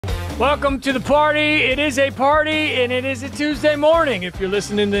Welcome to the party. It is a party, and it is a Tuesday morning if you're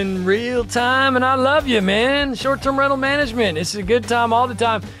listening in real time, and I love you, man. Short-term rental management. It's a good time all the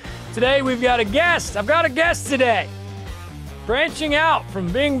time. Today, we've got a guest. I've got a guest today. Branching out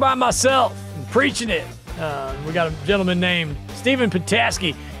from being by myself and preaching it. We got a gentleman named Stephen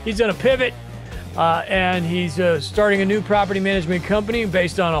Petasky. He's done a pivot, and he's starting a new property management company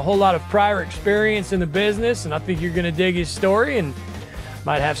based on a whole lot of prior experience in the business, and I think you're going to dig his story and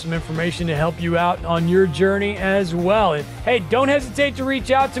might have some information to help you out on your journey as well. And hey, don't hesitate to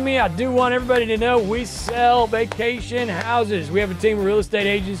reach out to me. I do want everybody to know we sell vacation houses. We have a team of real estate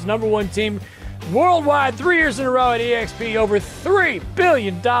agents, number one team worldwide, 3 years in a row at EXP, over $3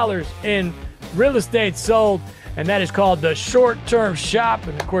 billion in real estate sold. And that is called the Short-Term Shop.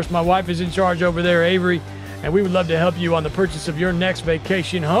 And of course, my wife is in charge over there, Avery. And we would love to help you on the purchase of your next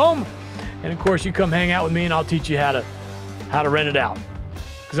vacation home. And of course, you come hang out with me and I'll teach you how to rent it out.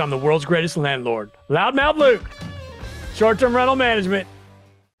 Because I'm the world's greatest landlord. Loudmouth Luke, Short-Term Rental Management.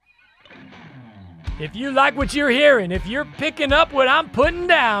 If you like what you're hearing, if you're picking up what I'm putting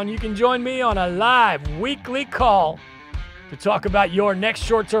down, you can join me on a live weekly call to talk about your next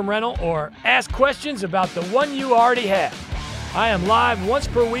short-term rental or ask questions about the one you already have. I am live once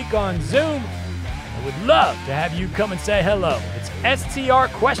per week on Zoom. I would love to have you come and say hello. It's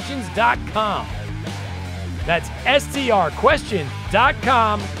strquestions.com. That's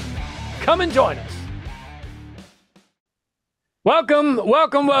strquestions.com. Come and join us.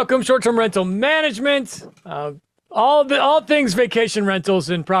 Welcome, short-term rental management. All things vacation rentals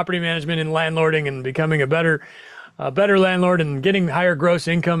and property management and landlording and becoming a better landlord and getting higher gross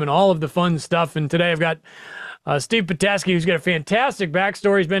income and all of the fun stuff. And today I've got Steve Petasky, who's got a fantastic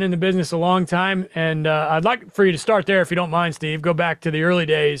backstory. He's been in the business a long time. And I'd like for you to start there, if you don't mind, Steve. Go back to the early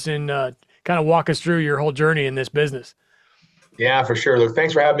days and kind of walk us through your whole journey in this business. Yeah, for sure. Look,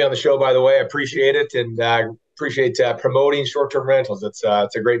 thanks for having me on the show, by the way. I appreciate it, and appreciate promoting short-term rentals. It's a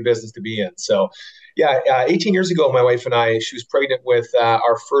great business to be in. So, 18 years ago, my wife and I, she was pregnant with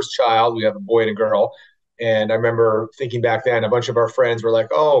our first child. We have a boy and a girl. And I remember thinking back then, a bunch of our friends were like,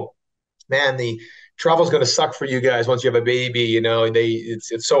 oh, man, the travel's going to suck for you guys once you have a baby. You know,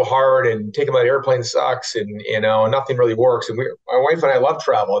 it's so hard, and taking them on an airplane sucks, and nothing really works. And my wife and I love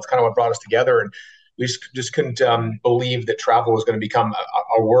travel. It's kind of what brought us together, and we just couldn't believe that travel was going to become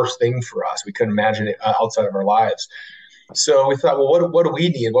a worse thing for us. We couldn't imagine it outside of our lives. So we thought, well, what do we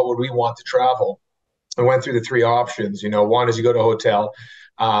need? What would we want to travel? We went through the three options. One is you go to a hotel,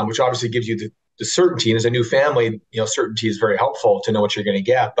 which obviously gives you the certainty. And as a new family, certainty is very helpful to know what you're going to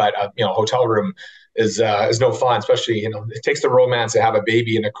get. But hotel room is no fun, especially it takes the romance to have a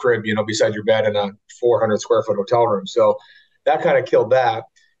baby in a crib, beside your bed in a 400 square foot hotel room. So that kind of killed that.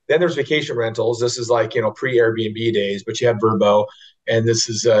 Then there's vacation rentals. This is like pre-Airbnb days, but you have Vrbo, and this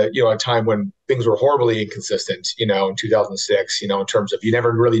is a time when things were horribly inconsistent. In 2006, in terms of you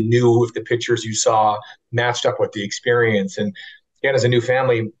never really knew if the pictures you saw matched up with the experience. And again, as a new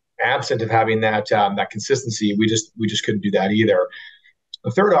family, absent of having that consistency, we just couldn't do that either.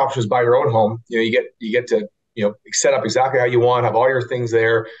 The third option is buy your own home. You get to set up exactly how you want, have all your things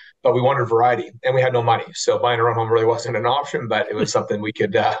there, but we wanted variety and we had no money. So buying our own home really wasn't an option, but it was something we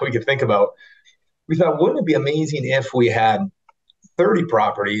could think about. We thought, wouldn't it be amazing if we had 30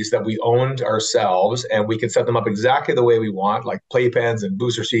 properties that we owned ourselves and we could set them up exactly the way we want, like playpens and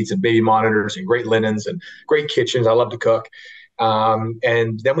booster seats and baby monitors and great linens and great kitchens. I love to cook.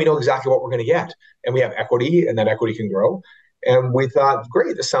 And then we know exactly what we're going to get, and we have equity, and that equity can grow. And we thought,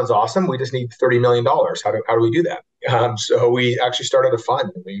 great, this sounds awesome. We just need $30 million. How do we do that? So we actually started a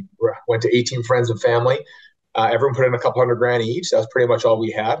fund. We went to 18 friends and family. Everyone put in a couple $100,000 each. That was pretty much all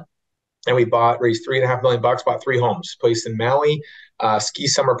we had. And we raised $3.5 million, bought 3 homes, a place in Maui, ski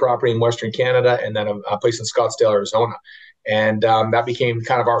summer property in Western Canada, and then a place in Scottsdale, Arizona. And that became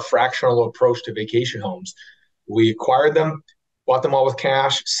kind of our fractional approach to vacation homes. We acquired them, bought them all with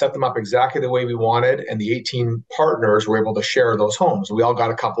cash, set them up exactly the way we wanted, and the 18 partners were able to share those homes. We all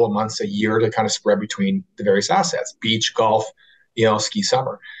got a couple of months, a year to kind of spread between the various assets, beach, golf, ski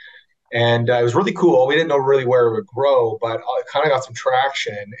summer. And it was really cool. We didn't know really where it would grow, but it kind of got some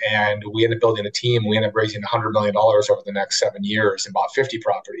traction, and we ended up building a team. We ended up raising $100 million over the next 7 years and bought 50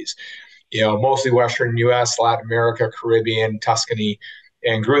 properties, mostly Western U.S., Latin America, Caribbean, Tuscany,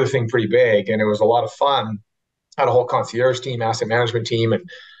 and grew the thing pretty big. And it was a lot of fun. Had a whole concierge team, asset management team, and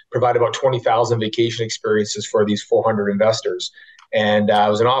provided about 20,000 vacation experiences for these 400 investors. And it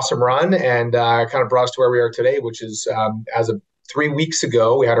was an awesome run, and kind of brought us to where we are today, which is as of 3 weeks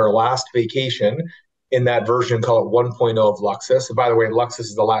ago, we had our last vacation in that version, call it 1.0 of Luxus. And by the way, Luxus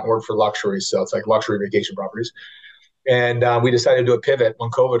is the Latin word for luxury, so it's like luxury vacation properties. And we decided to do a pivot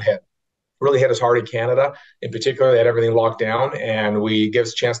when COVID hit. really hit us hard in Canada. In particular, they had everything locked down, and we gave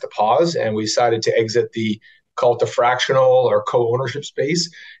us a chance to pause, and we decided to exit call it the fractional or co-ownership space,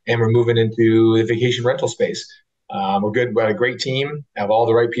 and we're moving into the vacation rental space. We're good. We had a great team, have all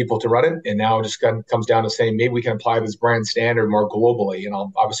the right people to run it, and now it just comes down to saying maybe we can apply this brand standard more globally. And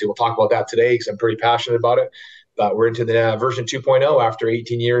obviously we'll talk about that today because I'm pretty passionate about it. But we're into the version 2.0 after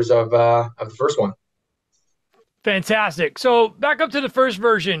 18 years of the first one. Fantastic. So back up to the first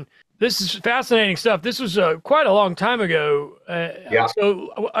version. This is fascinating stuff. This was quite a long time ago. Yeah.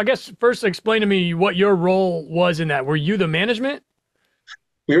 So I guess first explain to me what your role was in that. Were you the management?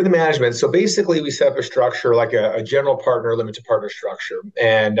 We were the management. So basically, we set up a structure like a general partner, limited partner structure.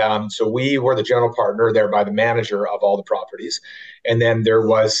 And so we were the general partner, thereby the manager of all the properties. And then there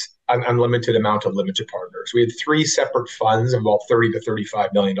was an unlimited amount of limited partners. We had three separate funds of about $30 to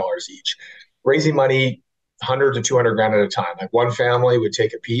 $35 million each, raising money 100 to 200 grand at a time. Like one family would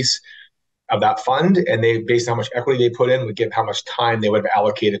take a piece of that fund, and they, based on how much equity they put in, would give how much time they would have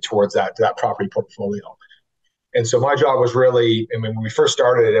allocated towards that property portfolio. And so my job was really, I mean, when we first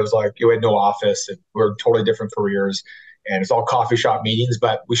started, it was like you had no office, and we were totally different careers, and it's all coffee shop meetings.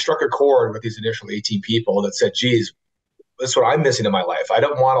 But we struck a chord with these initial 18 people that said, geez, this is what I'm missing in my life. I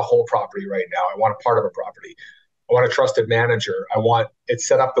don't want a whole property right now. I want a part of a property. I want a trusted manager. I want it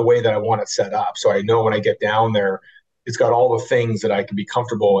set up the way that I want it set up. So I know when I get down there, it's got all the things that I can be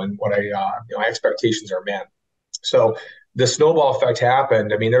comfortable in, what my expectations are met. So the snowball effect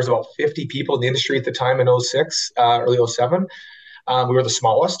happened. I mean, there's about 50 people in the industry at the time in 06, early 07. We were the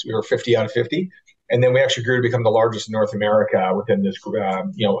smallest. We were 50 out of 50. And then we actually grew to become the largest in North America within this,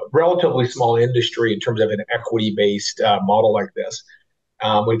 relatively small industry in terms of an equity-based model like this.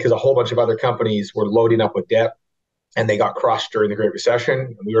 Because a whole bunch of other companies were loading up with debt, and they got crushed during the Great Recession.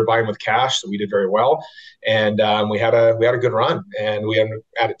 And we were buying with cash, so we did very well. And we had a good run, and we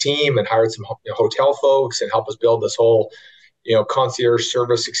had a team and hired some hotel folks and helped us build this whole concierge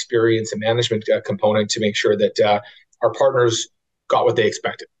service experience and management component to make sure that our partners got what they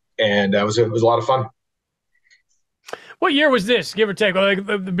expected. And it was a lot of fun. What year was this, give or take, like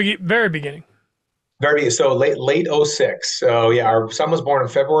the very beginning? So late 06. So yeah, our son was born in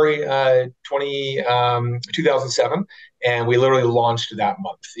February 2007, and we literally launched that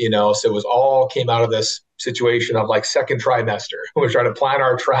month. So it was all came out of this situation of like second trimester. We were trying to plan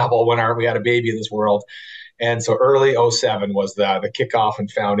our travel when we had a baby in this world, and so early 07 was the kickoff and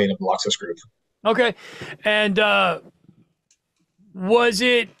founding of the Luxus Group. Okay, and was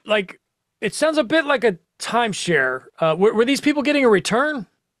it like? It sounds a bit like a timeshare. Were these people getting a return?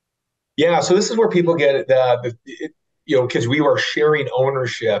 Yeah, so this is where people get because we were sharing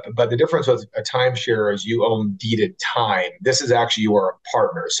ownership, but the difference with a timeshare is you own deeded time. This is actually you are a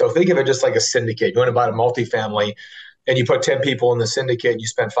partner. So think of it just like a syndicate. You want to buy a multifamily, and you put 10 people in the syndicate, and you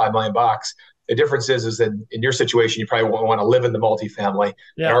spend $5 million. The difference is that in your situation, you probably won't want to live in the multifamily.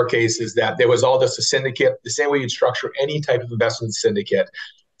 Yeah. In our case, is that there was all just a syndicate, the same way you'd structure any type of investment syndicate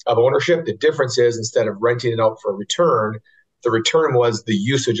of ownership. The difference is instead of renting it out for a return, the return was the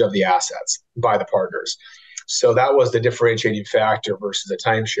usage of the assets by the partners. So that was the differentiating factor versus a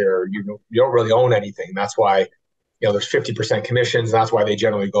timeshare. You don't really own anything. That's why there's 50% commissions. That's why they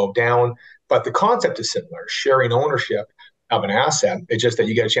generally go down. But the concept is similar, sharing ownership of an asset. It's just that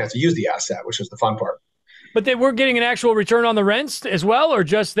you get a chance to use the asset, which is the fun part. But they were getting an actual return on the rents as well, or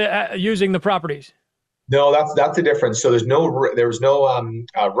just using the properties? No, that's the difference. So there was no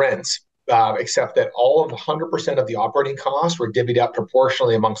rents. Except that all of 100% of the operating costs were divvied up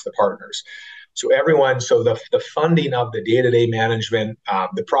proportionally amongst the partners. So the funding of the day-to-day management,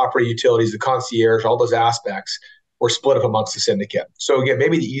 the property utilities, the concierge, all those aspects were split up amongst the syndicate. So again,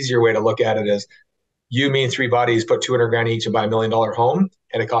 maybe the easier way to look at it is you, me, and three buddies put 200 grand each and buy $1 million home,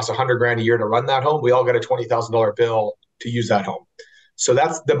 and it costs 100 grand a year to run that home. We all got a $20,000 bill to use that home. So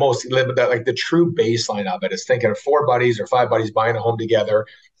that's the true baseline of it is thinking of 4 buddies or 5 buddies buying a home together.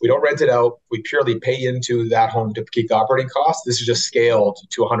 We don't rent it out. We purely pay into that home to keep the operating costs. This is just scaled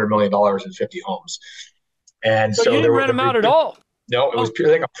to $100 million in 50 homes. And so you didn't rent them out at all? No, it was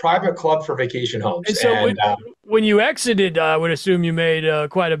purely like a private club for vacation homes. And so when you exited, I would assume you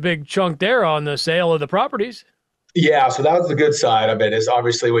made quite a big chunk there on the sale of the properties. Yeah, so that was the good side of it is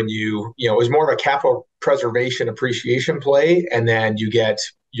obviously when it was more of a capital preservation appreciation play. And then you get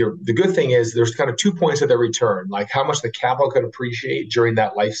the good thing is there's kind of 2 points of the return, like how much the capital could appreciate during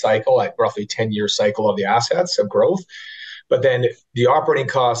that life cycle, like roughly 10-year cycle of the assets of growth. But then the operating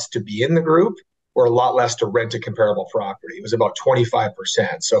costs to be in the group were a lot less to rent a comparable property. It was about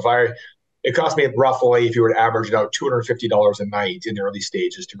 25%. So it cost me roughly, if you were to average it out, $250 a night in the early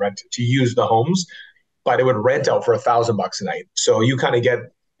stages to use the homes. But it would rent out for $1,000 a night. So you kind of get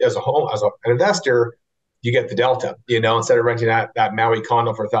an investor, you get the delta. Instead of renting that Maui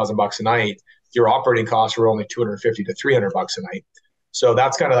condo for $1,000 a night, your operating costs were only 250 to $300 a night. So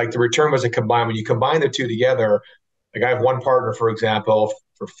that's kind of like the return was a combined. When you combine the two together, like I have one partner, for example,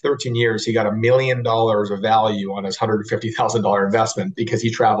 for 13 years, he got $1 million of value on his $150,000 investment because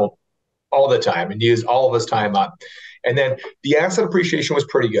he traveled all the time and used all of his time up. And then the asset appreciation was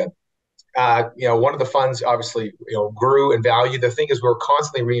pretty good. One of the funds obviously, grew in value. The thing is, we're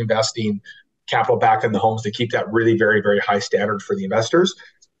constantly reinvesting capital back in the homes to keep that really very, very high standard for the investors.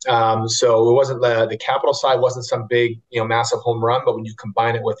 So it wasn't the capital side wasn't some big, massive home run, but when you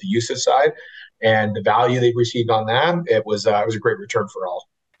combine it with the usage side and the value they received on that, it was a great return for all.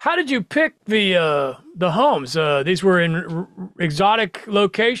 How did you pick the homes? These were in exotic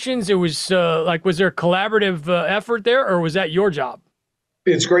locations. It was was there a collaborative effort there, or was that your job?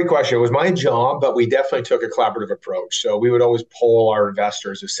 It's a great question. It was my job, but we definitely took a collaborative approach. So we would always poll our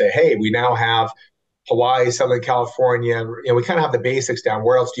investors to say, hey, we now have Hawaii, Southern California. We kind of have the basics down.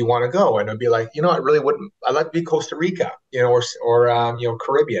 Where else do you want to go? And it'd be like, I really wouldn't. I'd like to be Costa Rica, or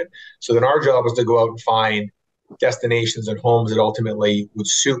Caribbean. So then our job was to go out and find destinations and homes that ultimately would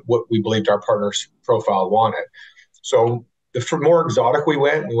suit what we believed our partner's profile wanted. So the more exotic we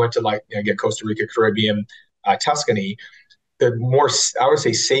went to get Costa Rica, Caribbean, Tuscany. The more, I would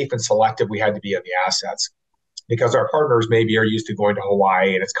say, safe and selective we had to be on the assets, because our partners maybe are used to going to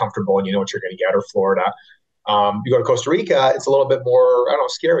Hawaii and it's comfortable and you know what you're going to get, or Florida. You go to Costa Rica, it's a little bit more,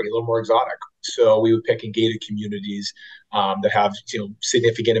 scary, a little more exotic. So we would pick in gated communities that have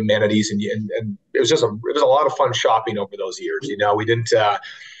significant amenities, and it was a lot of fun shopping over those years. We didn't.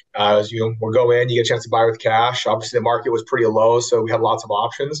 We'll go in, you get a chance to buy with cash. Obviously, the market was pretty low, so we had lots of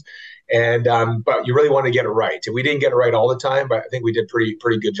options. And but you really want to get it right. And we didn't get it right all the time, but I think we did pretty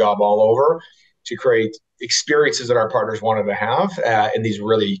good job all over to create experiences that our partners wanted to have in these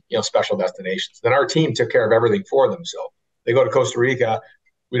really special destinations. Then our team took care of everything for them. So they go to Costa Rica,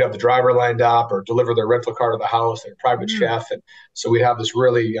 we'd have the driver lined up or deliver their rental car to the house, their private chef, and so we'd have this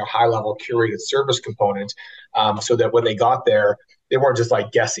really high level curated service component, so that when they got there, they weren't just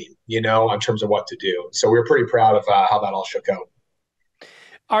like guessing, in terms of what to do. So we were pretty proud of how that all shook out.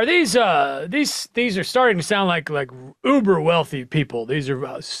 Are these are starting to sound like uber wealthy people? These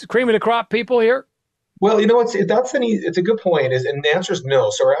are cream of the crop people here. Well, it's a good point. And the answer is no.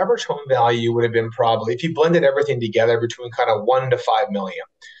 So our average home value would have been probably, if you blended everything together, between kind of 1 to 5 million.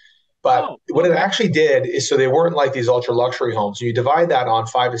 But what it actually did is, so they weren't like these ultra luxury homes. You divide that on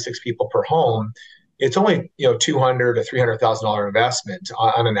 5 to 6 people per home. It's only $200,000 to $300,000 investment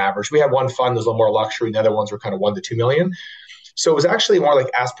on an average. We had one fund that was a little more luxury, and the other ones were kind of 1 to 2 million. So it was actually more like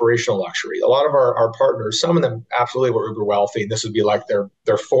aspirational luxury. A lot of our partners, some of them absolutely were uber wealthy, and this would be like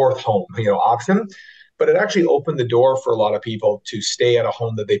their fourth home, option. But it actually opened the door for a lot of people to stay at a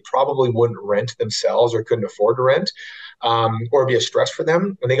home that they probably wouldn't rent themselves or couldn't afford to rent, or be a stress for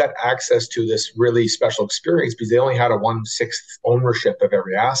them. And they got access to this really special experience because they only had a 1/6 ownership of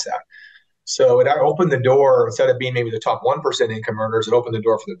every asset. So it opened the door, instead of being maybe the top 1% income earners, it opened the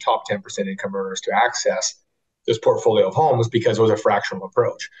door for the top 10% income earners to access this portfolio of homes, because it was a fractional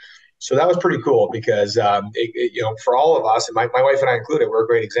approach. So that was pretty cool, because for all of us, and my wife and I included, we're a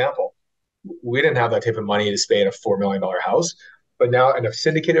great example. We didn't have that type of money to stay in a $4 million house, but now in a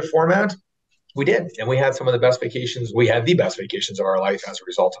syndicated format, we did. And we had some of the best vacations. We had the best vacations of our life as a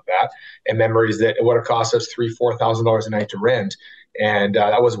result of that, and memories that it would have cost us $3,000-$4,000 a night to rent. And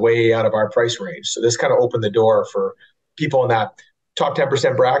that was way out of our price range. So this kind of opened the door for people in that top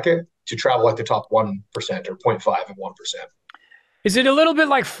 10% bracket to travel like the top 1% or 0.5 of 1%. Is it a little bit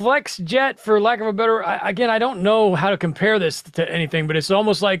like FlexJet, for lack of a better? Again, I don't know how to compare this to anything, but it's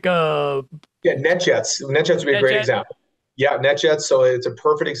almost like NetJets. NetJets would be a great example. Yeah, NetJets. So it's a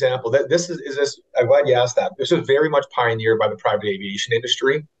perfect example. This is. I'm glad you asked that. This was very much pioneered by the private aviation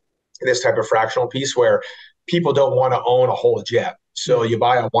industry. This type of fractional piece where people don't want to own a whole jet, so you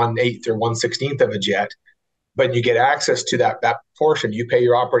buy a 1/8 or 1/16 of a jet, but you get access to that portion. You pay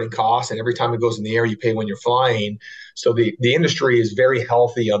your operating costs, and every time it goes in the air, you pay when you're flying. So the industry is very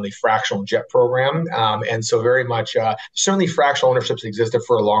healthy on the fractional jet program. And so very much, certainly fractional ownerships existed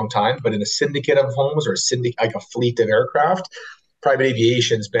for a long time, but in a syndicate of homes or like a fleet of aircraft, private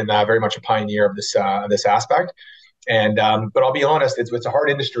aviation has been very much a pioneer of this aspect. And but I'll be honest, it's a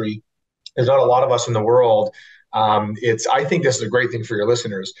hard industry. There's not a lot of us in the world. I think this is a great thing for your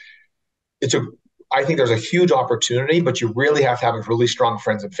listeners. I think there's a huge opportunity, but you really have to have a really strong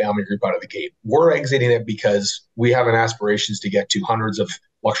friends and family group out of the gate. We're exiting it because we have an aspirations to get to hundreds of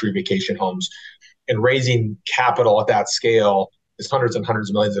luxury vacation homes, and raising capital at that scale is hundreds and hundreds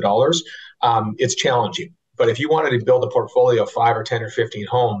of millions of dollars. It's challenging, But if you wanted to build a portfolio of 5 or 10 or 15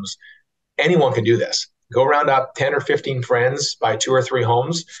 homes, anyone can do this. Go round up 10 or 15 friends, buy 2 or 3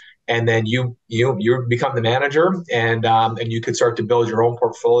 homes, and then you become the manager, and you could start to build your own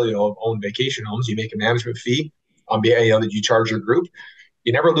portfolio of own vacation homes. You make a management fee on that you charge your group.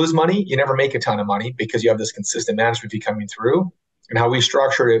 You never lose money. You never make a ton of money because you have this consistent management fee coming through. And how we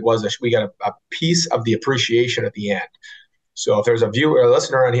structured it was we got a piece of the appreciation at the end. So if there's a viewer or a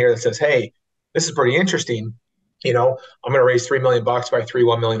listener on here that says, "Hey, this is pretty interesting. I'm going to raise $3 million by 3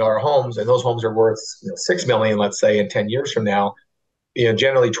 $1 million homes, and those homes are worth $6 million, let's say, in 10 years from now."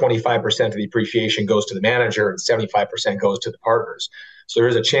 Generally 25% of the appreciation goes to the manager and 75% goes to the partners. So there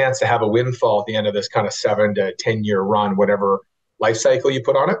is a chance to have a windfall at the end of this kind of 7 to 10 year run, whatever life cycle you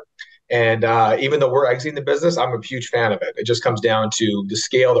put on it. And even though we're exiting the business, I'm a huge fan of it. It just comes down to the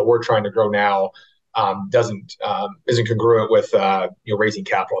scale that we're trying to grow now isn't congruent with raising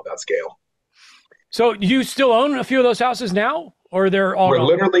capital at that scale. So you still own a few of those houses now, or they're all? We're gone?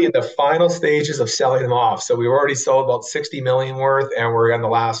 literally in the final stages of selling them off. So we've already sold about 60 million worth, and we're in the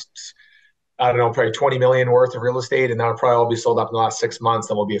last, I don't know, probably 20 million worth of real estate, and that'll probably all be sold up in the last 6 months,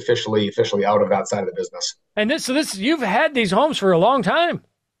 and we'll be officially out of that side of the business. And this you've had these homes for a long time.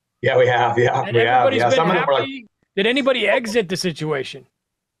 Yeah, we have. Yeah, and we have. Yeah, been some happy. of them are Did anybody exit the situation?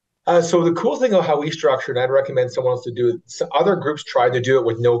 So the cool thing of how we structured, I'd recommend someone else to do it. So other groups tried to do it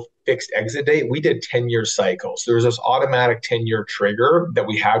with no fixed exit date. We did 10-year cycles. There was this automatic 10-year trigger that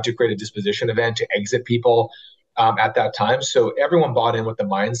we had to create a disposition event to exit people at that time. So everyone bought in with the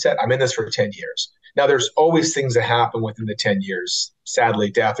mindset, I'm in this for 10 years. Now, there's always things that happen within the 10 years, sadly,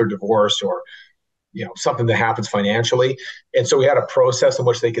 death or divorce or something that happens financially. And so we had a process in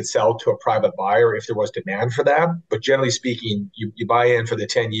which they could sell to a private buyer if there was demand for that. But generally speaking, you buy in for the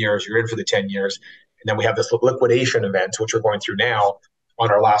 10 years, you're in for the 10 years. And then we have this liquidation event, which we're going through now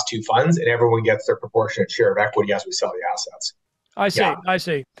on our last 2 funds, and everyone gets their proportionate share of equity as we sell the assets. I see. Yeah. I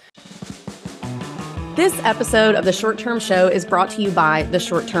see. This episode of The Short Term Show is brought to you by The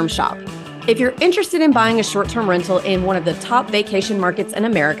Short Term Shop. If you're interested in buying a short-term rental in one of the top vacation markets in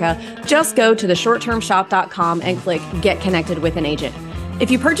America, just go to theshorttermshop.com and click Get Connected with an Agent. If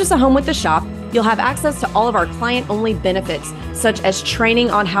you purchase a home with the shop, you'll have access to all of our client-only benefits, such as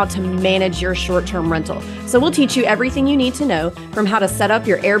training on how to manage your short-term rental. So we'll teach you everything you need to know, from how to set up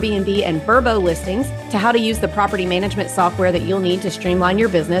your Airbnb and Vrbo listings, to how to use the property management software that you'll need to streamline your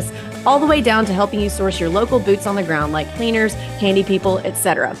business, all the way down to helping you source your local boots on the ground like cleaners, handy people,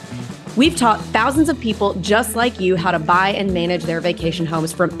 etc. We've taught thousands of people just like you how to buy and manage their vacation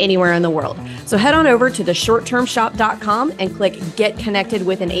homes from anywhere in the world. So head on over to theshorttermshop.com and click Get Connected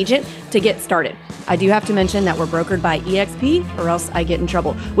with an Agent to get started. I do have to mention that we're brokered by EXP, or else I get in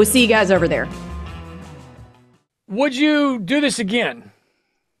trouble. We'll see you guys over there. Would you do this again?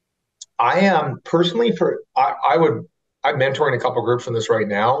 I am personally I'm mentoring a couple groups on this right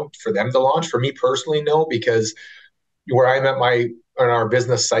now for them to launch. For me personally, no, because where I'm at in our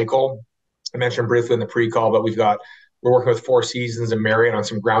business cycle, I mentioned briefly in the pre-call, but we're working with Four Seasons and Marriott on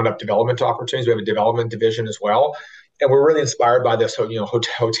some ground up development opportunities. We have a development division as well. And we're really inspired by this,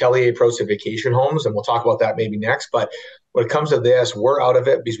 hotelier approach to vacation homes. And we'll talk about that maybe next. But when it comes to this, we're out of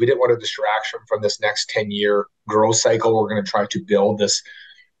it because we didn't want a distraction from this next 10-year growth cycle. We're going to try to build this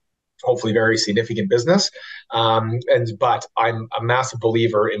hopefully very significant business. But I'm a massive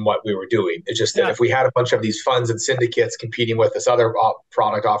believer in what we were doing. It's just that if we had a bunch of these funds and syndicates competing with this other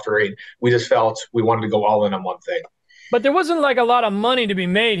product offering, we just felt we wanted to go all in on one thing. But there wasn't like a lot of money to be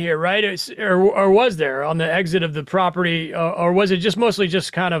made here, right? Or was there on the exit of the property, or was it just mostly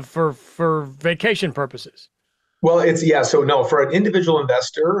just kind of for vacation purposes? Well, so no, for an individual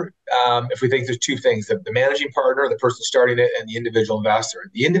investor, if we think there's 2 things, the managing partner, the person starting it, and the individual investor.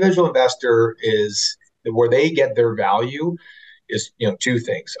 The individual investor is where they get their value is, 2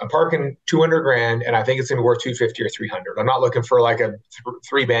 things. I'm parking $200,000 and I think it's going to be worth $250 or $300. I'm not looking for like a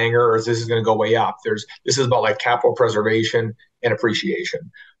 3-banger or this is going to go way up. This is about like capital preservation and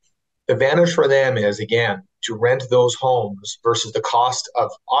appreciation. The advantage for them is, again, to rent those homes versus the cost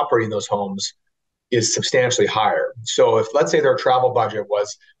of operating those homes is substantially higher. So if, let's say, their travel budget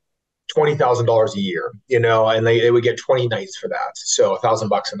was $20,000 a year, and they would get 20 nights for that. So $1,000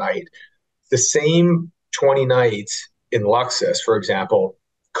 a night. The same 20 nights in Luxus, for example,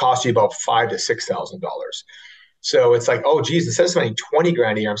 cost you about $5,000 to $6,000. So it's like, oh, geez, instead of spending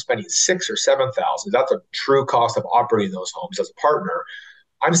 $20,000 a year, I'm spending $6,000 or $7,000. That's a true cost of operating those homes as a partner.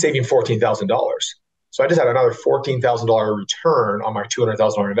 I'm saving $14,000. So I just had another $14,000 return on my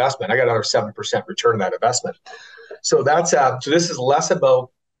 $200,000 investment. I got another 7% return on that investment. So so this is less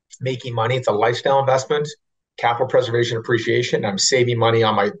about making money. It's a lifestyle investment, capital preservation, appreciation. I'm saving money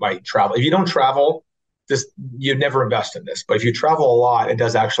on my travel. If you don't travel, this, you'd never invest in this. But if you travel a lot, it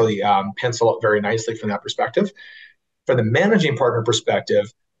does actually pencil up very nicely from that perspective. For the managing partner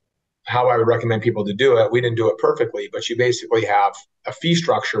perspective, how I would recommend people to do it, we didn't do it perfectly, but you basically have a fee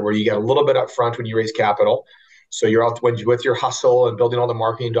structure where you get a little bit up front when you raise capital. So you're out with your hustle and building all the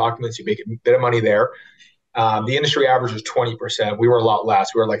marketing documents, you make a bit of money there. The industry average is 20%. We were a lot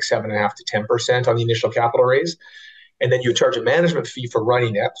less. We were like 7.5 to 10% on the initial capital raise. And then you charge a management fee for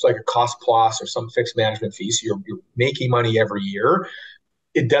running it. It's like a cost plus or some fixed management fee. So you're making money every year.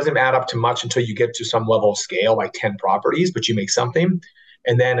 It doesn't add up to much until you get to some level of scale, like 10 properties, but you make something.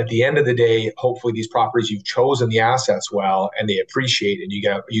 And then at the end of the day, hopefully these properties, you've chosen the assets well and they appreciate, and you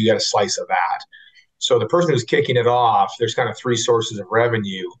get a slice of that. So the person who's kicking it off, there's kind of three sources of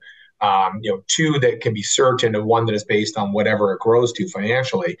revenue. Two that can be certain, and one that is based on whatever it grows to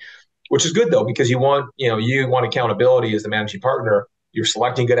financially, which is good though, because you want accountability as the managing partner. You're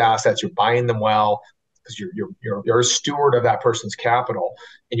selecting good assets, you're buying them well, because you're a steward of that person's capital,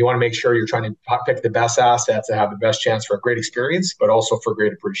 and you want to make sure you're trying to pick the best assets that have the best chance for a great experience, but also for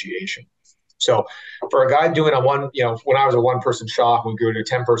great appreciation. So for a guy doing when I was a one-person shop, we grew to a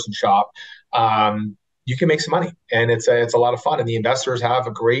 10-person shop, you can make some money, and it's a lot of fun, and the investors have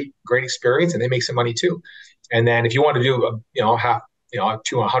a great experience, and they make some money too. And then if you want to do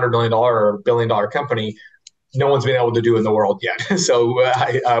to $100 million or $1 billion company, no one's been able to do in the world yet. So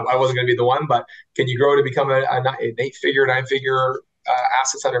I wasn't going to be the one, but can you grow to become an 8-figure, 9-figure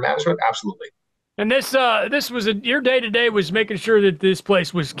assets under management? Absolutely. And this was your day-to-day was making sure that this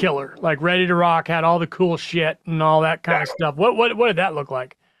place was killer, like ready to rock, had all the cool shit and all that kind of stuff. What did that look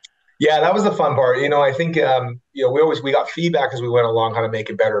like? Yeah, that was the fun part. I think we got feedback as we went along how to make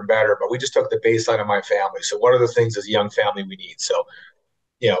it better and better, but we just took the baseline of my family. So what are the things as a young family we need? So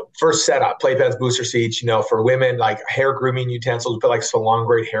first setup, playpens, booster seats, for women, like hair grooming utensils, we put like salon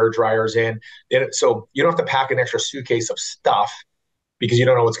grade hair dryers in. So you don't have to pack an extra suitcase of stuff because you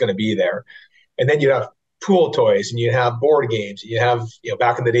don't know what's going to be there. And then you have pool toys, and you have board games, you have,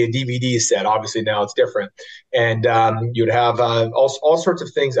 back in the day, DVD set, obviously now it's different. And you'd have all sorts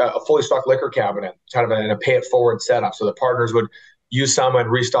of things, a fully stocked liquor cabinet, kind of in a pay it forward setup. So the partners would use some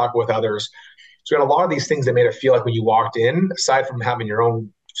and restock with others. So we had a lot of these things that made it feel like when you walked in, aside from having your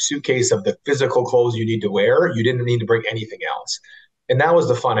own suitcase of the physical clothes you need to wear, you didn't need to bring anything else. And that was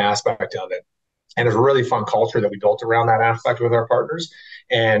the fun aspect of it. And it's a really fun culture that we built around that aspect with our partners.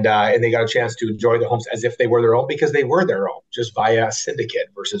 And they got a chance to enjoy the homes as if they were their own, because they were their own, just via a syndicate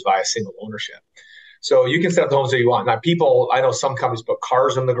versus via single ownership. So you can set up the homes that you want. Now, I know some companies put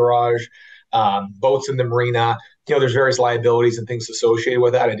cars in the garage, boats in the marina. There's various liabilities and things associated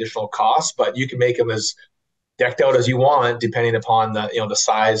with that, additional costs, but you can make them as decked out as you want, depending upon the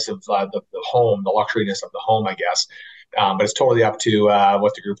size of the home, the luxuriness of the home, I guess. But it's totally up to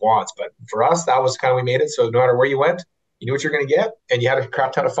what the group wants. But for us, that was kind of, we made it. So no matter where you went, you knew what you're going to get, and you had a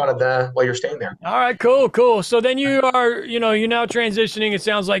crap ton of fun while you're staying there. All right, cool. So then you are, you're now transitioning, it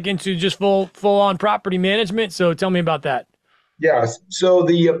sounds like, into just full on property management. So tell me about that. Yeah. So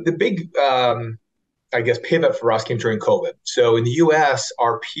the big, I guess, pivot for us came during COVID. So in the U.S.,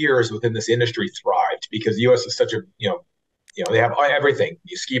 our peers within this industry thrived because the U.S. is such a, they have everything.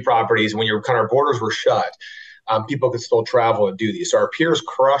 You ski properties, when our borders were shut, people could still travel and do these. So our peers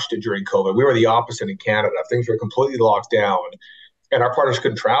crushed it during COVID. We were the opposite in Canada. Things were completely locked down, and our partners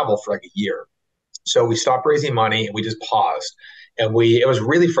couldn't travel for like a year. So we stopped raising money and we just paused. And it was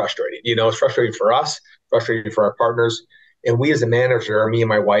really frustrating. It's frustrating for us, frustrating for our partners. And we as a manager, me and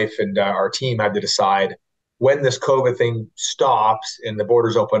my wife and our team, had to decide, when this COVID thing stops and the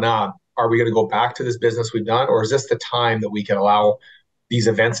borders open up, are we going to go back to this business we've done? Or is this the time that we can allow these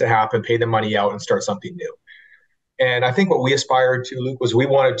events to happen, pay the money out, and start something new? And I think what we aspired to, Luke, was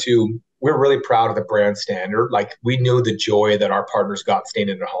we're really proud of the brand standard. Like, we knew the joy that our partners got staying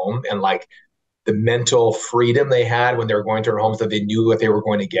in their home, and like the mental freedom they had when they were going to their homes, that they knew what they were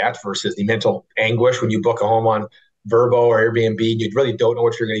going to get, versus the mental anguish when you book a home on Vrbo or Airbnb, and you really don't know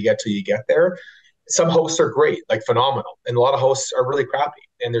what you're going to get till you get there. Some hosts are great, like phenomenal, and a lot of hosts are really crappy.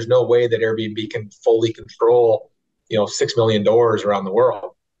 And there's no way that Airbnb can fully control, 6 million doors around the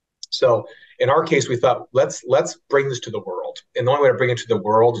world. So in our case, we thought, let's bring this to the world. And the only way to bring it to the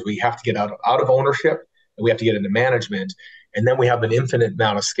world is we have to get out of ownership, and we have to get into management. And then we have an infinite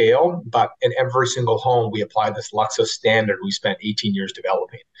amount of scale. But in every single home, we apply this Luxus standard we spent 18 years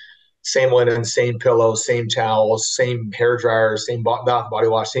developing. Same linen, same pillows, same towels, same hair dryers, same bath body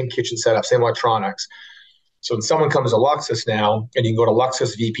wash, same kitchen setup, same electronics. So when someone comes to Luxus now, and you can go to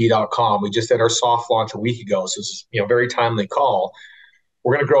luxusvp.com, we just did our soft launch a week ago. So it's a very timely call.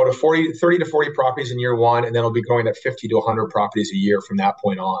 We're going to grow to 30 to 40 properties in year one, and then it'll be growing at 50 to 100 properties a year from that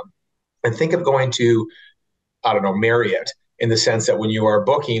point on. And think of going to, I don't know, Marriott, in the sense that when you are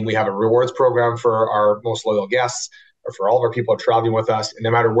booking, we have a rewards program for our most loyal guests, or for all of our people traveling with us. And no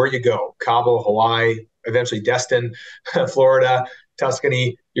matter where you go, Cabo, Hawaii, eventually Destin, Florida,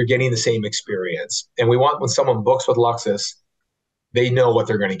 Tuscany, you're getting the same experience. And we want, when someone books with Luxus, they know what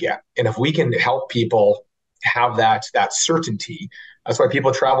they're going to get. And if we can help people have that certainty, that's why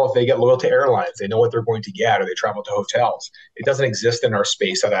people travel. If they get loyal to airlines, they know what they're going to get, or they travel to hotels. It doesn't exist in our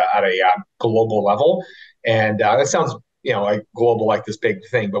space at a global level. And that sounds, like global, like this big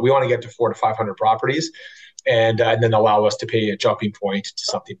thing, but we want to get to 400 to 500 properties, and then allow us to pay a jumping point to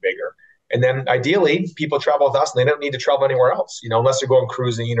something bigger. And then ideally, people travel with us and they don't need to travel anywhere else, unless they're going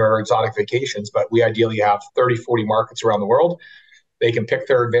cruising or exotic vacations. But we ideally have 30, 40 markets around the world. They can pick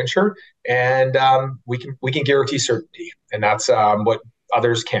their adventure, and we can guarantee certainty, and that's what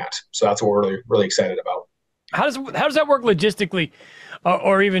others can't. So that's what we're really, really excited about. How does that work logistically,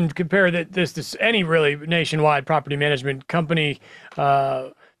 or even compare this to any really nationwide property management company?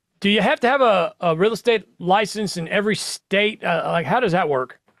 Do you have to have a real estate license in every state? Like, how does that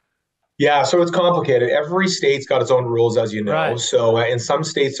work? Yeah, so it's complicated. Every state's got its own rules, as you know. Right. So in some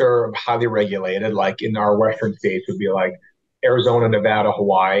states are highly regulated, like in our western states would be like Arizona, Nevada,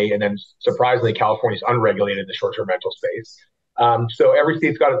 Hawaii, and then surprisingly, California is unregulated in the short-term rental space. So every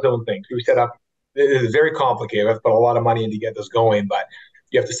state's got its own thing. So we set up, it is very complicated. We have to put a lot of money in to get this going, but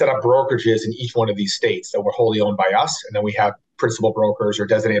you have to set up brokerages in each one of these states that were wholly owned by us. And then we have principal brokers or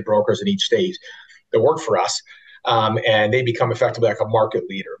designated brokers in each state that work for us. And they become effectively like a market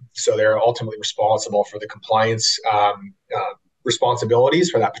leader. So they're ultimately responsible for the compliance responsibilities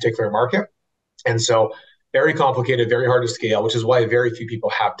for that particular market. And so very complicated, very hard to scale, which is why very few people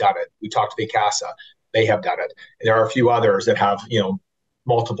have done it. We talked to Vacasa, they have done it. And there are a few others that have,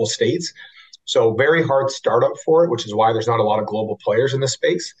 multiple states. So very hard startup for it, which is why there's not a lot of global players in this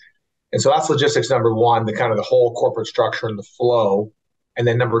space. And so that's logistics number one, the kind of the whole corporate structure and the flow. And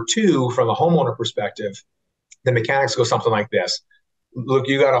then number two, from a homeowner perspective, the mechanics go something like this. Look,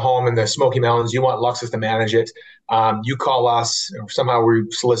 you got a home in the Smoky Mountains. You want Luxus to manage it. You call us, or somehow we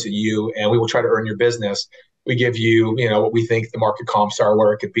solicit you, and we will try to earn your business. We give you, what we think the market comps are,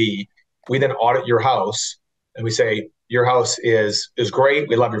 where it could be. We then audit your house, and we say, your house is great.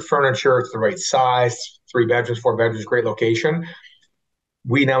 We love your furniture. It's the right size, 3 bedrooms, 4 bedrooms, great location.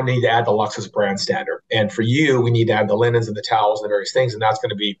 We now need to add the Luxus brand standard. And for you, we need to add the linens and the towels and the various things, and that's going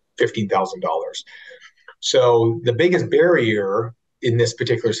to be $15,000. So the biggest barrier in this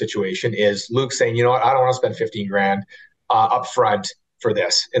particular situation is Luke saying, I don't want to spend 15 grand up front for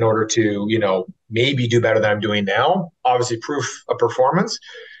this in order to, maybe do better than I'm doing now. Obviously, proof of performance.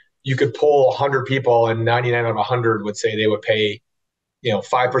 You could poll 100 people and 99 out of 100 would say they would pay,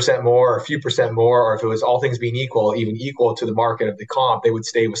 5% more or a few percent more, or if it was all things being equal, even equal to the market of the comp, they would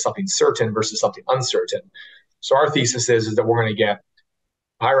stay with something certain versus something uncertain. So our thesis is that we're going to get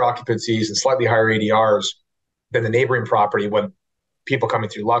higher occupancies and slightly higher ADRs than the neighboring property when people coming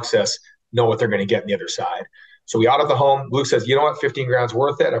through Luxus know what they're going to get on the other side. So we audit the home. Luke says, 15 grand's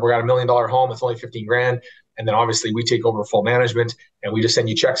worth it. I've got $1 million home. It's only 15 grand. And then obviously we take over full management and we just send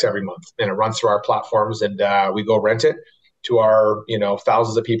you checks every month, and it runs through our platforms, and we go rent it to our,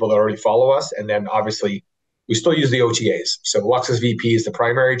 thousands of people that already follow us. And then obviously we still use the OTAs. So Luxus VP is the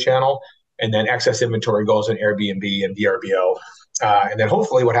primary channel, and then excess inventory goes in Airbnb and VRBO. And then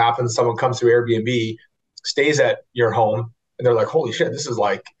hopefully what happens, someone comes through Airbnb, stays at your home, and they're like, holy shit, this is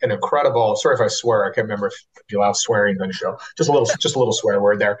like an incredible, sorry if I swear, I can't remember if you allow swearing on the show, just a little swear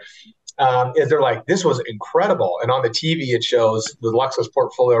word there. Is they're like, this was incredible. And on the TV, it shows the Luxus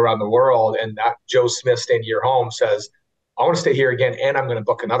portfolio around the world, and that Joe Smith staying to your home says, I want to stay here again, and I'm going to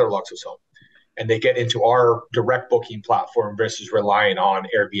book another Luxus home. And they get into our direct booking platform versus relying on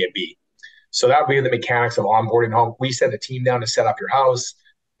Airbnb. So that would be the mechanics of onboarding home. We send a team down to set up your house.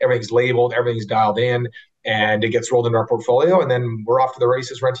 Everything's labeled, everything's dialed in, and it gets rolled into our portfolio. And then we're off to the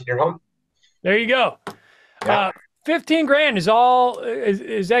races renting your home. There you go. Yeah. 15 grand is all.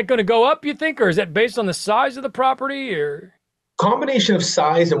 Is that going to go up, you think, or is that based on the size of the property, or? Combination of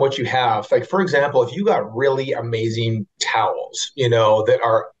size and what you have. Like, for example, if you got really amazing towels, that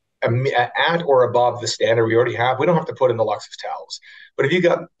are at or above the standard we already have, we don't have to put in the Luxus towels. But if you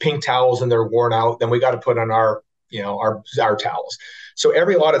got pink towels and they're worn out, then we got to put on our towels. So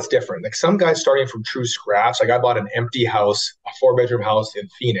every audit's different. Like some guys starting from true scratch. Like I bought an empty house, a 4-bedroom house in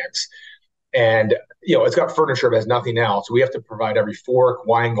Phoenix, and it's got furniture but has nothing else. We have to provide every fork,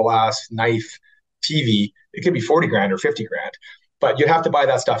 wine glass, knife, TV. It could be 40 grand or 50 grand, but you'd have to buy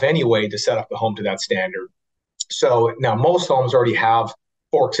that stuff anyway to set up the home to that standard. So now most homes already have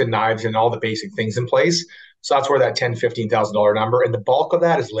forks and knives and all the basic things in place. So that's where that $10,000, $15,000 number, and the bulk of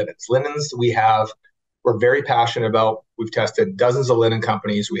that is linens. Linens we're very passionate about. We've tested dozens of linen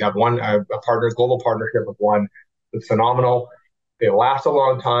companies. We have one, a global partnership with one that's phenomenal. They last a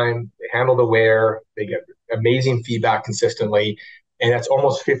long time. They handle the wear. They get amazing feedback consistently. And that's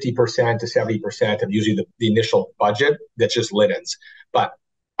almost 50% to 70% of usually the initial budget. That's just linens. But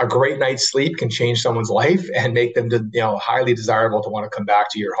a great night's sleep can change someone's life and make them highly desirable to want to come back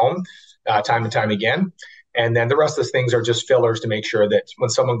to your home time and time again. And then the rest of the things are just fillers to make sure that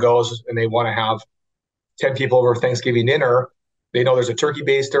when someone goes and they want to have 10 people over Thanksgiving dinner, they know there's a turkey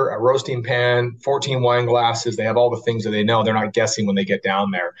baster, a roasting pan, 14 wine glasses. They have all the things that they know. They're not guessing when they get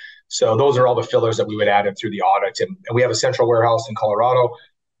down there. So those are all the fillers that we would add in through the audit. And we have a central warehouse in Colorado.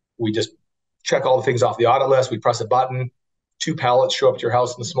 We just check all the things off the audit list. We press a button. 2 pallets show up to your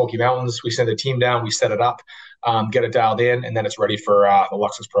house in the Smoky Mountains. We send a team down. We set it up, get it dialed in, and then it's ready for the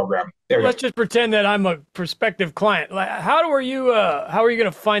Luxus program. Let's just pretend that I'm a prospective client. How are you going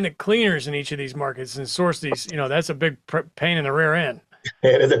to find the cleaners in each of these markets and source these? That's a big pain in the rear end.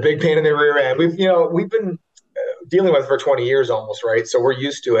 It is a big pain in the rear end. We've been dealing with it for 20 years almost, right? So we're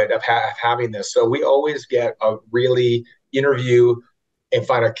used to it of having this. So we always get a really interview and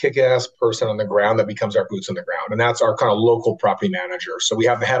find a kick-ass person on the ground that becomes our boots on the ground. And that's our kind of local property manager. So we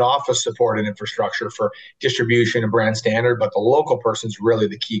have the head office support and infrastructure for distribution and brand standard, but the local person's really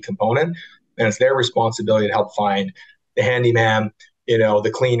the key component. And it's their responsibility to help find the handyman,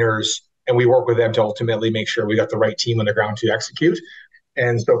 the cleaners, and we work with them to ultimately make sure we got the right team on the ground to execute.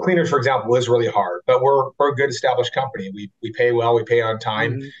 And so cleaners, for example, is really hard, but we're a good established company. We pay well, we pay on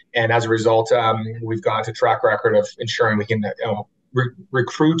time. Mm-hmm. And as a result, we've got a track record of ensuring we can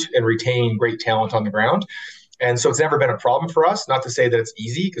recruit and retain great talent on the ground. And so it's never been a problem for us. Not to say that it's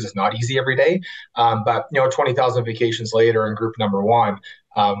easy, because it's not easy every day. But 20,000 vacations later in group number one,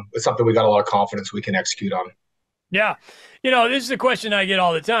 it's something we got a lot of confidence we can execute on. Yeah. This is a question I get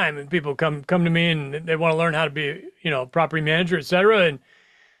all the time, and people come to me and they want to learn how to be, property manager, et cetera.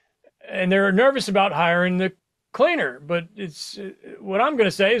 And they're nervous about hiring the cleaner, but it's what I'm going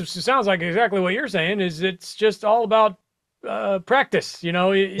to say is, it sounds like exactly what you're saying, is it's just all about practice.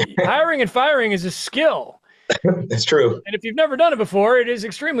 Hiring and firing is a skill. That's true. And if you've never done it before, it is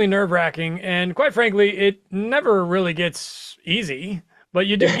extremely nerve-wracking. And quite frankly, it never really gets easy, but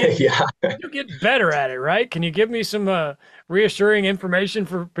you do get, you get better at it, right? Can you give me some reassuring information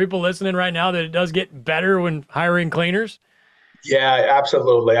for people listening right now that it does get better when hiring cleaners? Yeah,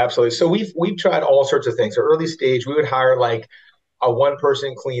 absolutely. Absolutely. So we've tried all sorts of things. So early stage, we would hire like a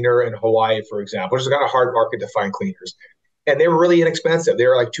one-person cleaner in Hawaii, for example, which is kind of hard market to find cleaners. And they were really inexpensive. They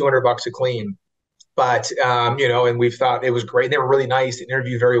were like $200 a clean. But, and we thought it was great. They were really nice, they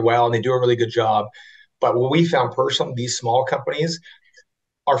interview very well, and they do a really good job. But what we found personally, these small companies,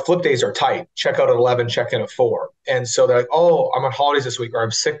 our flip days are tight. Check out at 11, check in at 4. And so they're like, oh, I'm on holidays this week, or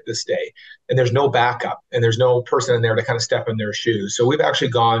I'm sick this day. And there's no backup, and there's no person in there to kind of step in their shoes. So we've actually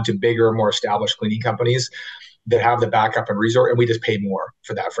gone to bigger, more established cleaning companies that have the backup and resort, and we just pay more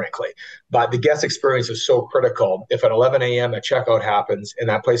for that, frankly. But the guest experience is so critical. If at 11 a.m. a checkout happens and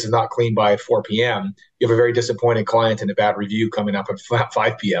that place is not clean by 4 p.m., you have a very disappointed client and a bad review coming up at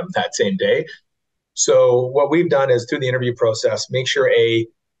 5 p.m. that same day. So what we've done is, through the interview process, make sure A,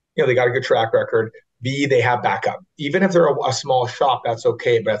 they got a good track record. B, they have backup. Even if they're a small shop, that's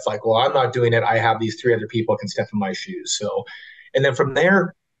okay. But it's like, well, I'm not doing it. I have these 3 other people who can step in my shoes. So, and then from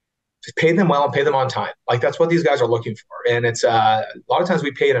there, just pay them well and pay them on time. Like, that's what these guys are looking for. And it's a lot of times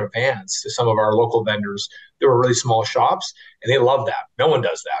we pay in advance to some of our local vendors. They were really small shops, and they love that. No one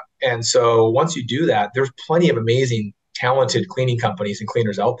does that. And so once you do that, there's plenty of amazing, talented cleaning companies and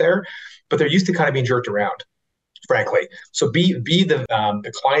cleaners out there, but they're used to kind of being jerked around, frankly. So be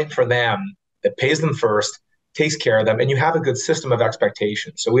the client for them that pays them first, takes care of them, and you have a good system of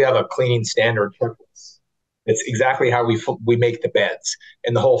expectations. So we have a cleaning standard checklist. It's exactly how we make the beds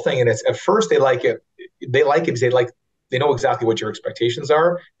and the whole thing. And it's, at first they like it. They like it because they know exactly what your expectations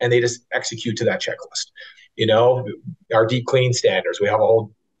are, and they just execute to that checklist. Our deep cleaning standards, we have a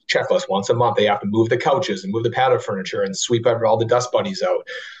whole checklist. Once a month, they have to move the couches and move the patio furniture and sweep all the dust bunnies out.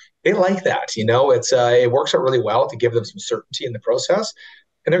 They like that. It works out really well to give them some certainty in the process.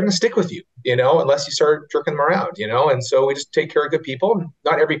 And they're going to stick with you, unless you start jerking them around, And so we just take care of good people.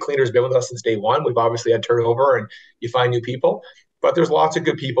 Not every cleaner has been with us since day one. We've obviously had turnover, and you find new people. But there's lots of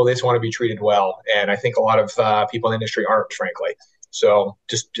good people. They just want to be treated well. And I think a lot of people in the industry aren't, frankly. So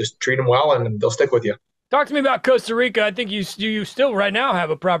just treat them well, and they'll stick with you. Talk to me about Costa Rica. I think you still right now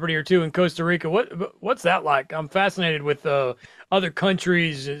have a property or two in Costa Rica. What's that like? I'm fascinated with other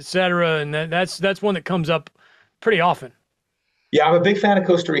countries, et cetera. And that's one that comes up pretty often. Yeah, I'm a big fan of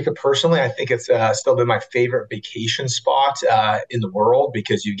Costa Rica personally. I think it's still been my favorite vacation spot in the world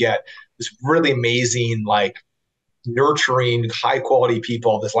because you get this really amazing, like nurturing, high quality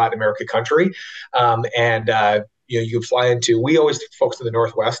people of this Latin America country. And you can fly into. We always focus in the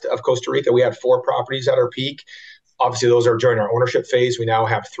northwest of Costa Rica. We had 4 properties at our peak. Obviously, those are during our ownership phase. We now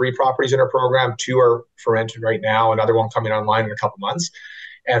have 3 properties in our program. 2 are for rent right now. Another one coming online in a couple months.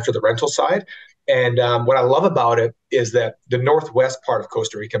 And for the rental side. And what I love about it is that the northwest part of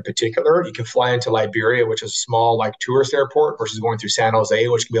Costa Rica in particular, you can fly into Liberia, which is a small like tourist airport, versus going through San Jose,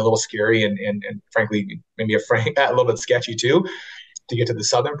 which can be a little scary and frankly maybe a little bit sketchy too to get to the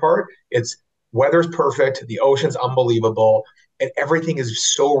southern part. It's weather's perfect, the ocean's unbelievable, and everything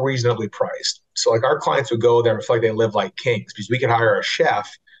is so reasonably priced. So like our clients would go there and feel like they live like kings because we can hire a chef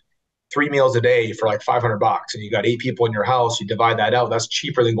 3 meals a day for like $500, and you got 8 people in your house. You divide that out. That's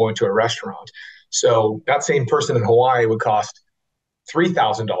cheaper than going to a restaurant. So that same person in Hawaii would cost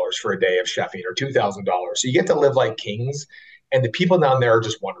 $3,000 for a day of chefing or $2,000. So you get to live like kings, and the people down there are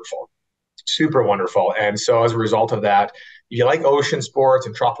just wonderful, super wonderful. And so as a result of that, if you like ocean sports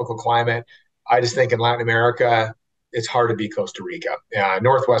and tropical climate, I just think in Latin America, it's hard to beat Costa Rica,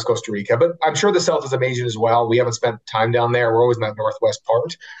 Northwest Costa Rica. But I'm sure the South is amazing as well. We haven't spent time down there. We're always in that Northwest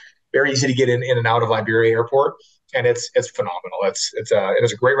part. Very easy to get in and out of Liberia Airport, and it's phenomenal. It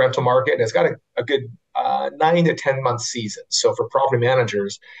is a great rental market, and it's got a good 9 to 10 month season. So for property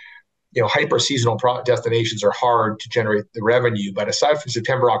managers, hyper seasonal destinations are hard to generate the revenue. But aside from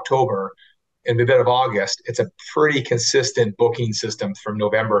September, October, and a bit of August, it's a pretty consistent booking system from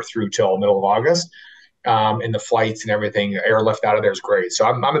November through till middle of August. And the flights and everything, airlift out of there is great. So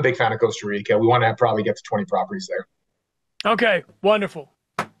I'm a big fan of Costa Rica. We want to probably get to 20 properties there. Okay, wonderful.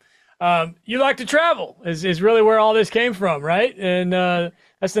 You like to travel is really where all this came from, right? And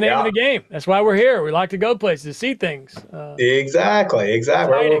that's the name of the game. That's why we're here. We like to go places, see things. Exactly.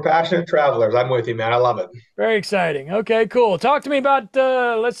 We're passionate travelers. I'm with you, man. I love it. Very exciting. Okay, cool. Talk to me about,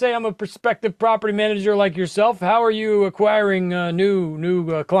 let's say I'm a prospective property manager like yourself. How are you acquiring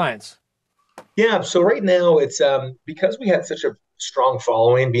new clients? Yeah, so right now it's because we had such a strong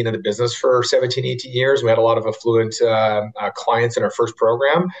following being in the business for 17, 18 years. We had a lot of affluent clients in our first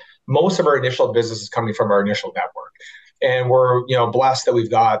program. Most of our initial business is coming from our initial network. And we're, blessed that we've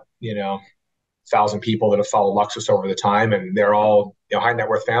got, 1,000 people that have followed Luxus over the time, and they're all, high net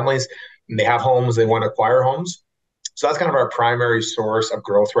worth families, and they have homes, they want to acquire homes. So that's kind of our primary source of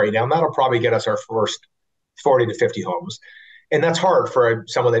growth right now. And that'll probably get us our first 40 to 50 homes. And that's hard for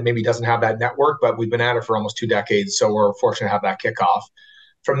someone that maybe doesn't have that network, but we've been at it for almost 2 decades. So we're fortunate to have that kickoff.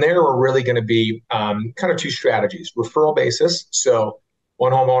 From there, we're really going to be kind of 2 strategies: referral basis. So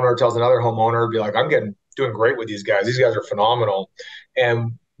one homeowner tells another homeowner, be like, I'm doing great with these guys. These guys are phenomenal.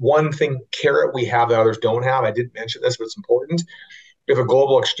 And one carrot we have that others don't have, I didn't mention this, but it's important. We have a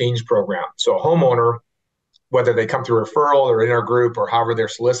global exchange program. So a homeowner, whether they come through referral or in our group or however they're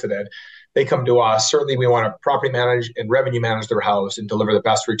solicited, they come to us. Certainly, we want to property manage and revenue manage their house and deliver the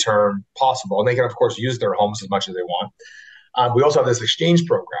best return possible. And they can, of course, use their homes as much as they want. We also have this exchange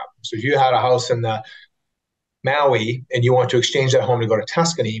program. So if you had a house in the Maui and you want to exchange that home to go to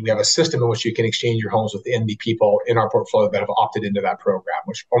Tuscany, we have a system in which you can exchange your homes within the people in our portfolio that have opted into that program,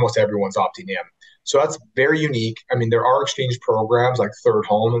 which almost everyone's opting in. So that's very unique. I mean, there are exchange programs like Third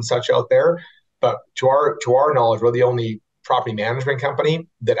Home and such out there, but to our knowledge, we're the only property management company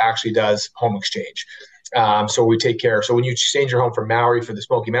that actually does home exchange. So we take care. So when you exchange your home from Maui for the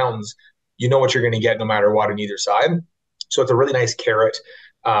Smoky Mountains, you know what you're going to get no matter what on either side. So it's a really nice carrot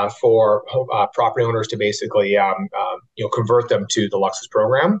for property owners to basically convert them to the Luxus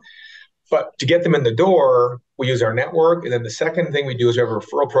program. But to get them in the door, we use our network. And then the second thing we do is we have a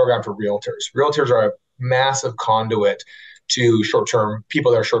referral program for realtors. Realtors are a massive conduit to short-term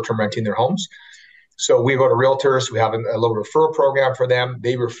people that are short-term renting their homes. So we go to realtors. We have a little referral program for them.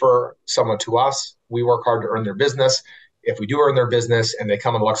 They refer someone to us. We work hard to earn their business. If we do earn their business and they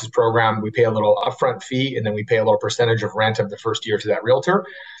come in the Luxus program, we pay a little upfront fee, and then we pay a little percentage of rent of the first year to that realtor.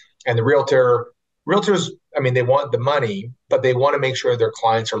 And the realtors, I mean, they want the money, but they want to make sure their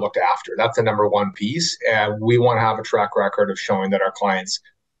clients are looked after. That's the number one piece. And we want to have a track record of showing that our clients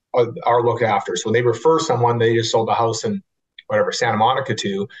are looked after. So when they refer someone, they just sold a house in Santa Monica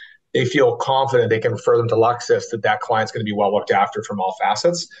to, they feel confident they can refer them to Luxus, that client's going to be well looked after from all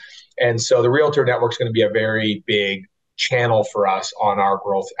facets. And so the realtor network is going to be a very big channel for us on our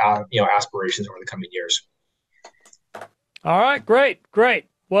growth, aspirations over the coming years. All right, great.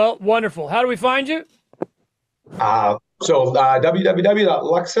 Well, wonderful. How do we find you?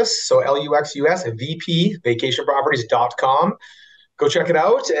 www.luxus, so Luxus, VP, vacationproperties.com. Go check it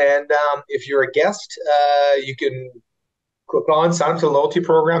out. And if you're a guest, you can click on, sign up to the loyalty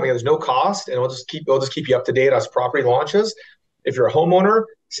program. Again, there's no cost, and we'll just keep you up to date as property launches. If you're a homeowner,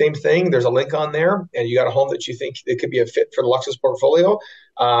 same thing. There's a link on there, and you got a home that you think it could be a fit for the Luxus portfolio.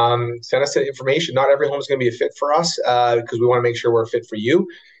 Send us the information. Not every home is going to be a fit for us because we want to make sure we're a fit for you.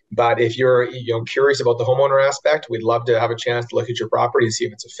 But if you're curious about the homeowner aspect, we'd love to have a chance to look at your property and see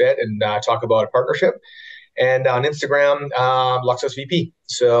if it's a fit and talk about a partnership. And on Instagram, Luxus VP.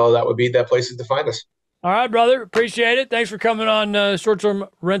 So that would be the places to find us. All right, brother. Appreciate it. Thanks for coming on Short-Term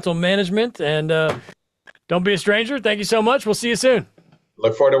Rental Management. And don't be a stranger. Thank you so much. We'll see you soon.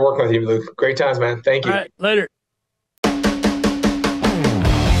 Look forward to working with you, Luke. Great times, man. Thank you. All right, later.